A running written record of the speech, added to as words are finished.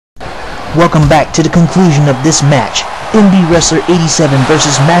Welcome back to the conclusion of this match. MB Wrestler 87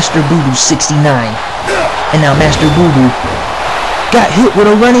 versus Master Boo-Boo 69. And now Master Boo-Boo got hit with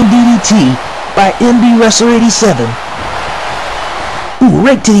a running DDT by MB Wrestler 87. Ooh,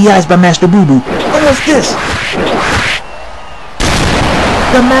 right to the eyes by Master Boo-Boo. And what's this?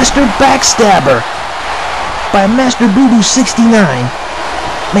 The Master Backstabber by Master Boo-Boo 69.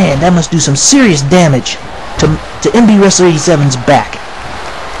 Man, that must do some serious damage to MB Wrestler 87's back.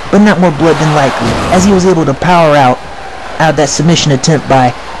 But not more blood than likely, as he was able to power out that submission attempt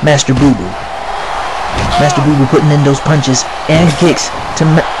by Master Boo-Boo. Master Boo-Boo putting in those punches and kicks to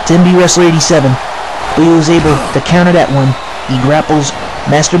MB Wrestler 87, but he was able to counter that one. He grapples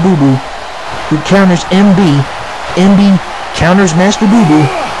Master Boo-Boo, who counters MB. MB counters Master Boo-Boo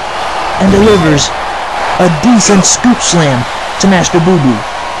and delivers a decent scoop slam to Master Boo-Boo.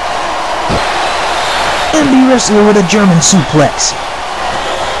 MB Wrestler with a German suplex.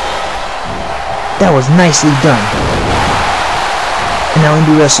 That was nicely done. And now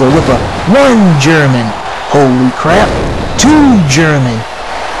MB Wrestler with a 1 German. Holy crap. 2 German.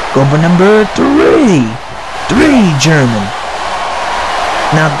 Go for number 3. 3 German.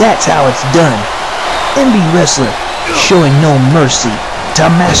 Now that's how it's done. MB Wrestler showing no mercy to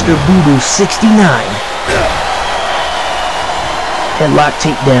Master Boo-Boo 69. Headlock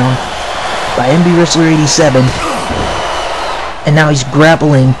takedown by MB Wrestler 87. And now he's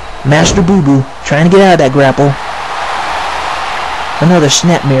grappling Master Boo-Boo, trying to get out of that grapple. Another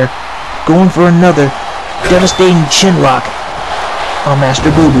snapmare, going for another devastating chin lock on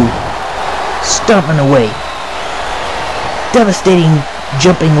Master Boo-Boo. Stomping away. Devastating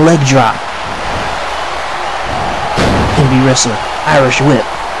jumping leg drop. MB Wrestler, Irish whip.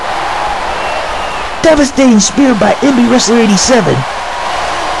 Devastating spear by MB Wrestler 87.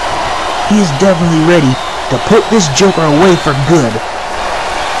 He is definitely ready to put this Joker away for good.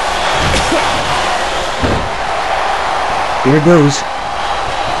 Here goes.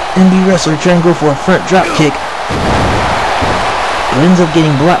 MB Wrestler trying to go for a front drop kick. But ends up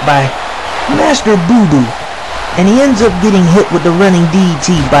getting blocked by Master Boo-Boo. And he ends up getting hit with the running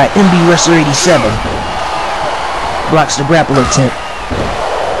DDT by MB Wrestler 87. Blocks the grapple attempt.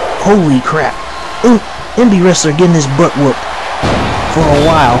 Holy crap. MB Wrestler getting his butt whooped for a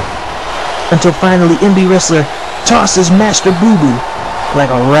while. Until finally MB Wrestler tosses Master Boo-Boo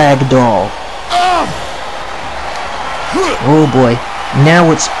like a rag doll. Oh boy. Now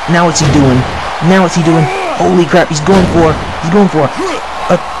what's he doing? Now what's he doing? Holy crap, he's going for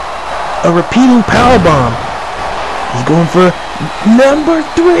a repeating power bomb. He's going for number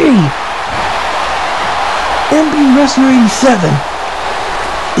 3. MB Wrestler 87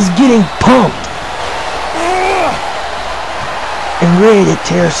 is getting pumped and ready to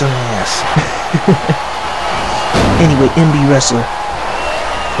tear some ass. Anyway, MB Wrestler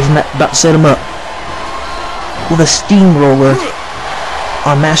is about to set him up with a steamroller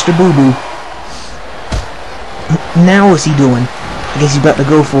on Master Boo-Boo. Now what's he doing? I guess he's about to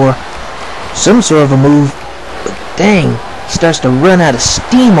go for some sort of a move. But dang, he starts to run out of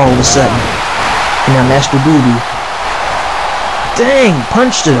steam all of a sudden. And now Master Boo-Boo. Dang,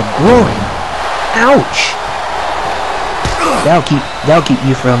 punch to the groin. Ouch. That'll keep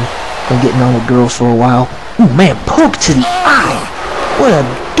you from getting on with girls for a while. Ooh man, poke to the eye. What a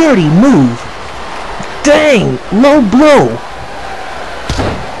dirty move. Dang, low blow.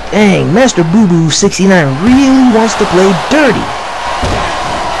 Dang, Master Boo-Boo 69 really wants to play dirty.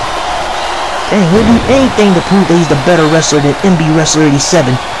 Dang, he'll do anything to prove that he's the better wrestler than MB Wrestler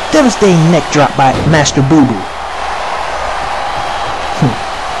 87. Devastating neck drop by Master Boo-Boo.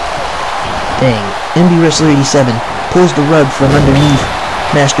 Dang, MB Wrestler 87 pulls the rug from underneath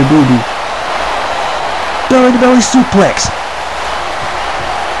Master Boo-Boo. Belly-to-belly suplex.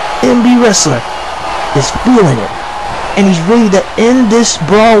 MB Wrestler is feeling it, and he's ready to end this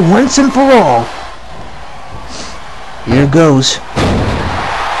brawl once and for all. Here goes.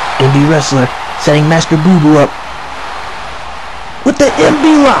 MB Wrestler setting Master Boo-Boo up with the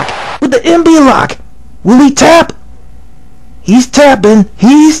MB lock. With the MB lock. Will he tap? He's tapping.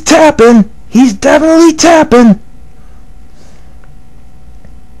 He's tapping. He's definitely tapping.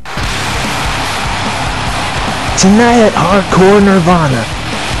 Tonight at Hardcore Nirvana,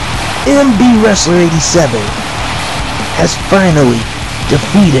 MB Wrestler 87 has finally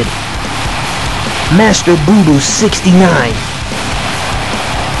defeated Master Boo-Boo 69.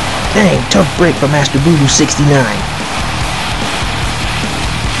 Dang, tough break for Master Boo-Boo 69.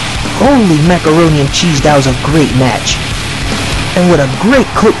 Holy macaroni and cheese, that was a great match. And what a great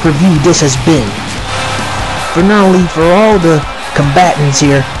clip review this has been. For not only for all the combatants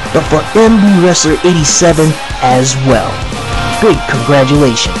here, but for MB Wrestler 87 as well. big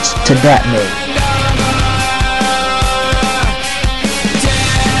congratulations to that man.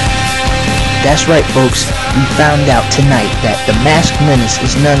 That's right, folks, we found out tonight that the Masked Menace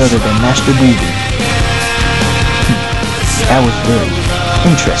is none other than Master Boo-Boo. That was very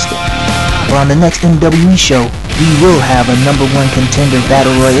interesting. Well, on the next MWE show, we will have a #1 contender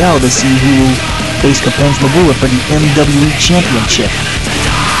battle royale to see who will face Capen's Magula for the MWE Championship.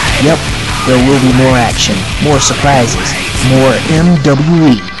 Yep, there will be more action, more surprises, more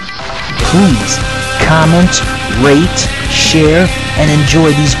MWE. Please comment, rate, share, and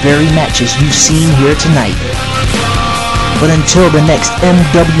enjoy these very matches you've seen here tonight. But until the next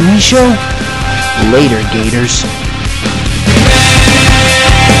MWE show, later, Gators.